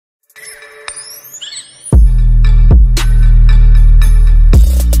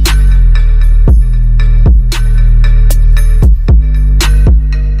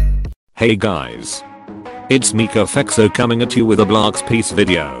Hey guys. It's Mika Fexo coming at you with a Blox-Piece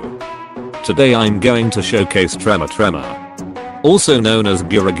video. Today I'm going to showcase Tremor-Tremor, also known as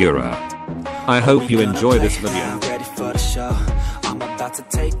Gura Gura. I hope you enjoy this video.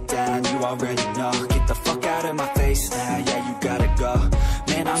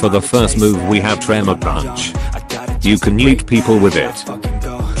 For the first move we have Tremor Punch. You can yeet people with it.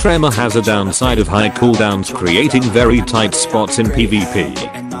 Tremor has a downside of high cooldowns, creating very tight spots in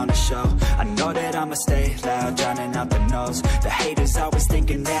PvP. I know that I'ma stay loud, drowning out the noise. The haters always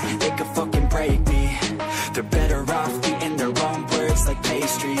thinking that they could fucking break me. They're better off eating their own words like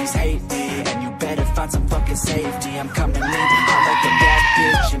pastries. Hate me, and you better find some fucking safety. I'm coming in hot like a bad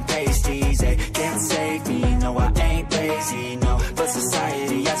bitch and pasties. They can't save me, no I ain't lazy, no. But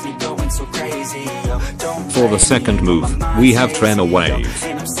society has me going so crazy, yo. For the second move, we have Tremor Wave.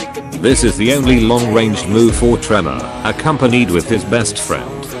 This is the only long-range move for Tremor, accompanied with his best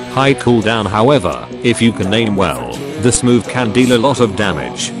friend. High cooldown, however, if you can aim well, this move can deal a lot of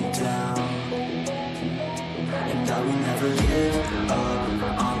damage.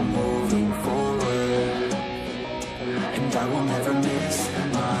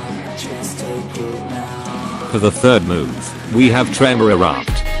 For the third move, we have Tremor Erupt.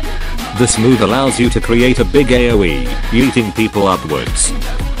 This move allows you to create a big AoE, yeeting people upwards.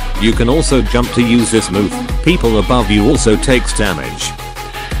 You can also jump to use this move. People above you also takes damage.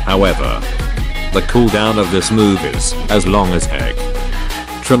 However, the cooldown of this move is as long as heck.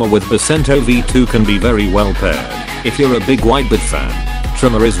 Tremor with Percento V2 can be very well paired. If you're a big Whitebird fan,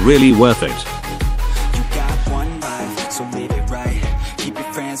 Tremor is really worth it. You got one life, so live it right. Keep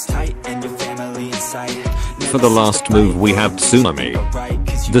your friends tight and your family in sight. For the last move we have Tsunami.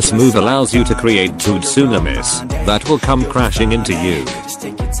 This move allows you to create 2 tsunamis that will come crashing into you.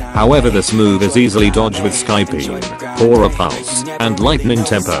 However, this move is easily dodged with Skyping, Aura Pulse, and Lightning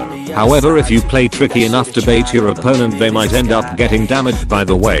Tempo. However, if you play tricky enough to bait your opponent, they might end up getting damaged by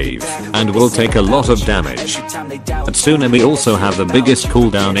the wave and will take a lot of damage. Tsunami also have the biggest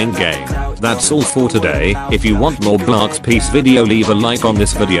cooldown in game. That's all for today. If you want more Blox-Piece video, leave a like on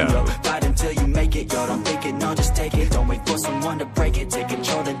this video. Just take it, don't wait for someone to break it. Take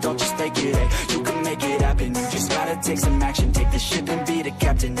control, then don't just fake it. Hey, you can make it happen, you just gotta take some action. Take the ship and be the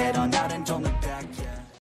captain, head on out and don't look